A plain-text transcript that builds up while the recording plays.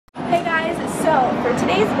So for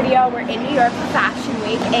today's video, we're in New York for Fashion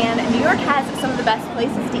Week, and New York has some of the best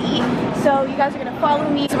places to eat. So you guys are gonna follow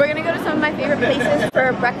me. So we're gonna go to some of my favorite places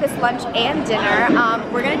for breakfast, lunch, and dinner.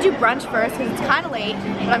 We're gonna do brunch first because it's kind of late,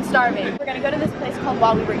 but I'm starving. We're gonna go to this place called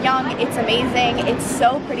While We Were Young. It's amazing. It's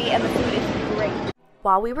so pretty, and the food is great.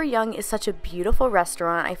 While We Were Young is such a beautiful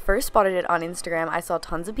restaurant. I first spotted it on Instagram. I saw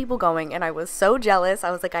tons of people going and I was so jealous. I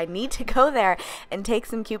was like, I need to go there and take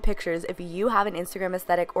some cute pictures. If you have an Instagram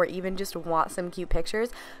aesthetic or even just want some cute pictures,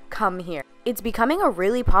 come here. It's becoming a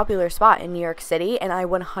really popular spot in New York City, and I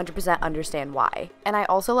 100% understand why. And I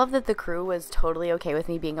also love that the crew was totally okay with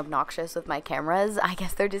me being obnoxious with my cameras. I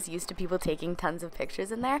guess they're just used to people taking tons of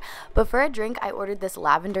pictures in there. But for a drink, I ordered this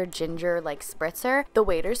lavender ginger like spritzer. The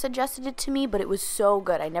waiter suggested it to me, but it was so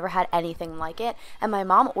good. I never had anything like it. And my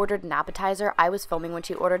mom ordered an appetizer. I was filming when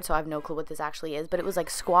she ordered, so I have no clue what this actually is, but it was like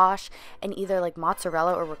squash and either like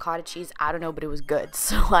mozzarella or ricotta cheese. I don't know, but it was good,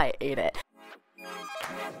 so I ate it.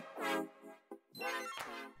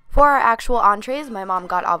 For our actual entrees, my mom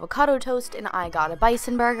got avocado toast and I got a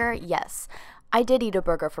bison burger. Yes, I did eat a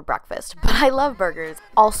burger for breakfast, but I love burgers.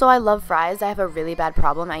 Also, I love fries. I have a really bad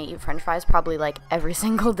problem. I eat french fries probably like every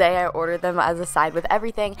single day. I order them as a side with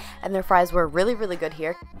everything, and their fries were really, really good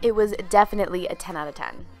here. It was definitely a 10 out of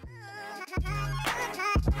 10.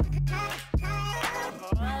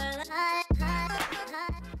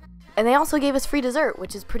 And they also gave us free dessert,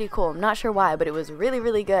 which is pretty cool. I'm not sure why, but it was really,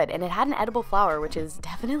 really good. And it had an edible flower, which is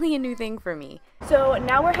definitely a new thing for me. So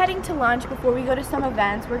now we're heading to lunch before we go to some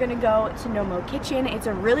events. We're gonna go to No Mo Kitchen. It's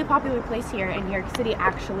a really popular place here in New York City,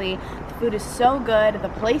 actually. The food is so good. The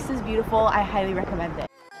place is beautiful. I highly recommend it.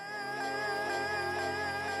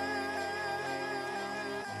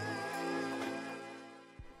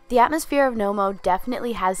 The atmosphere of NoMo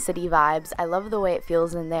definitely has city vibes. I love the way it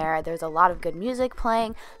feels in there. There's a lot of good music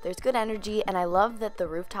playing, there's good energy, and I love that the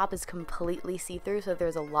rooftop is completely see-through, so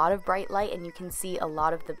there's a lot of bright light and you can see a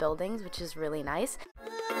lot of the buildings, which is really nice.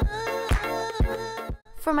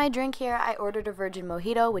 For my drink here, I ordered a virgin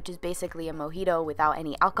mojito, which is basically a mojito without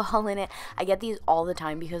any alcohol in it. I get these all the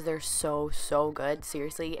time because they're so good.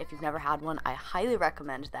 Seriously, if you've never had one, I highly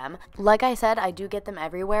recommend them. Like I said, I do get them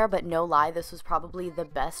everywhere, but no lie, this was probably the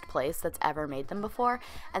best place that's ever made them before.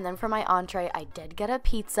 And then for my entree, I did get a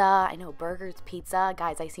pizza. I know, burgers, pizza.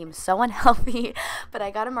 Guys, I seem so unhealthy, but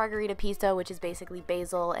I got a margarita pizza, which is basically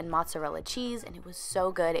basil and mozzarella cheese, and it was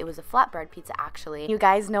so good. It was a flatbread pizza, actually. You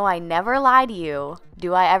guys know I never lie to you.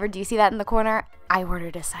 Do you see that in the corner? I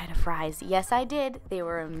ordered a side of fries. Yes, I did. They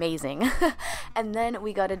were amazing. And then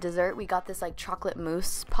we got a dessert. We got this like chocolate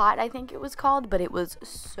mousse pot, I think it was called, but it was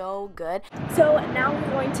so good. So now we're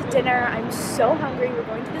going to dinner. I'm so hungry. We're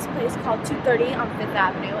going to this place called 230 on 5th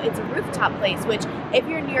Avenue. It's a rooftop place, which if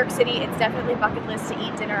you're in New York City, it's definitely bucket list to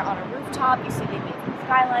eat dinner on a rooftop. You see the amazing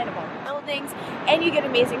skyline of all the buildings, and you get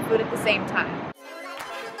amazing food at the same time.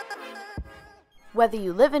 Whether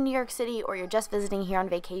you live in New York City or you're just visiting here on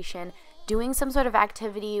vacation, doing some sort of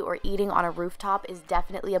activity or eating on a rooftop is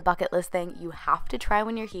definitely a bucket list thing you have to try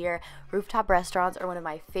when you're here. Rooftop restaurants are one of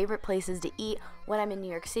my favorite places to eat when I'm in New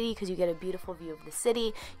York City because you get a beautiful view of the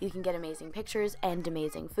city, you can get amazing pictures and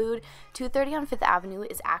amazing food. 230 on 5th Avenue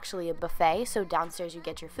is actually a buffet, so downstairs you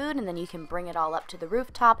get your food and then you can bring it all up to the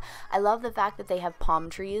rooftop. I love the fact that they have palm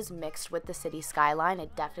trees mixed with the city skyline.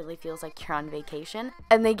 It definitely feels like you're on vacation.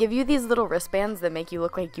 And they give you these little wristbands that make you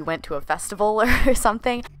look like you went to a festival or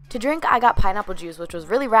something. To drink, I got pineapple juice, which was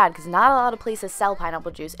really rad because not a lot of places sell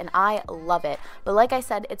pineapple juice, and I love it. But like I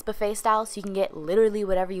said, it's buffet style, so you can get literally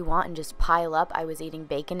whatever you want and just pile up. I was eating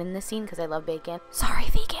bacon in this scene because I love bacon. Sorry,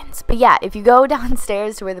 vegans. But yeah, if you go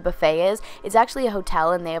downstairs to where the buffet is, it's actually a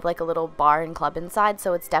hotel, and they have like a little bar and club inside,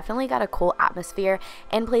 so it's definitely got a cool atmosphere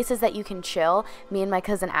and places that you can chill. Me and my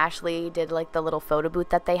cousin Ashley did like the little photo booth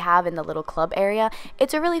that they have in the little club area.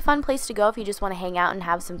 It's a really fun place to go if you just want to hang out and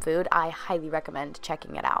have some food. I highly recommend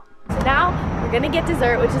checking it out. So now we're gonna get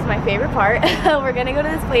dessert, which is my favorite part. We're gonna go to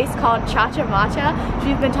this place called Cha-Cha Matcha.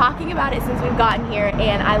 We've been talking about it since we've gotten here,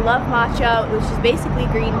 and I love matcha, which is basically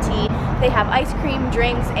green tea. They have ice cream,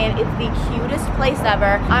 drinks, and it's the cutest place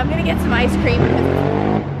ever. I'm gonna get some ice cream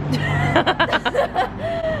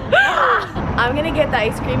I'm gonna get the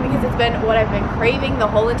ice cream because it's been what I've been craving the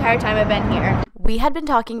whole entire time I've been here. We had been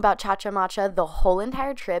talking about Cha-Cha Matcha the whole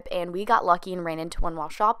entire trip, and we got lucky and ran into one while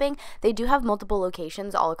shopping. They do have multiple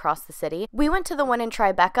locations all across the city. We went to the one in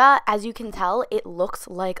Tribeca. As you can tell, it looks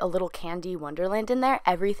like a little candy wonderland in there.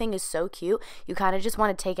 Everything is so cute. You kind of just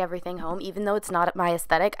want to take everything home, even though it's not my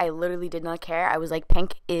aesthetic. I literally did not care. I was like,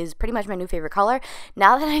 pink is pretty much my new favorite color.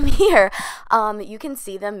 Now that I'm here, you can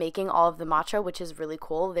see them making all of the matcha, which is really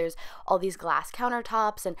cool. There's all these glass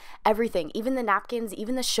countertops and everything. Even the napkins,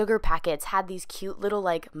 even the sugar packets had these cute little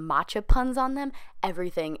like matcha puns on them.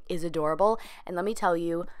 Everything is adorable, and let me tell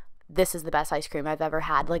you, this is the best ice cream I've ever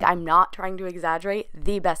had. Like, I'm not trying to exaggerate,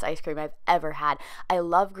 the best ice cream I've ever had. I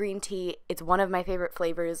love green tea. It's one of my favorite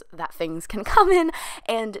flavors that things can come in,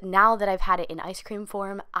 and now that I've had it in ice cream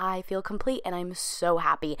form, I feel complete and I'm so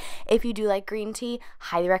happy. If you do like green tea,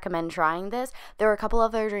 highly recommend trying this. There are a couple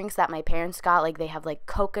other drinks that my parents got, like they have like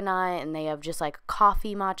coconut and they have just like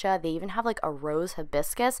coffee matcha. They even have like a rose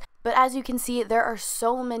hibiscus. But as you can see, there are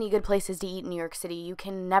so many good places to eat in New York City. You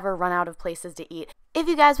can never run out of places to eat. If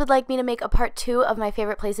you guys would like me to make a part 2 of my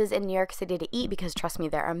favorite places in New York City to eat, because trust me,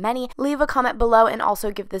 there are many, leave a comment below and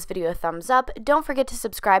also give this video a thumbs up. Don't forget to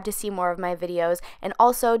subscribe to see more of my videos, and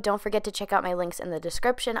also don't forget to check out my links in the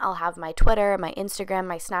description. I'll have my Twitter, my Instagram,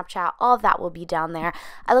 my Snapchat, all of that will be down there.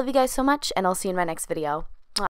 I love you guys so much, and I'll see you in my next video.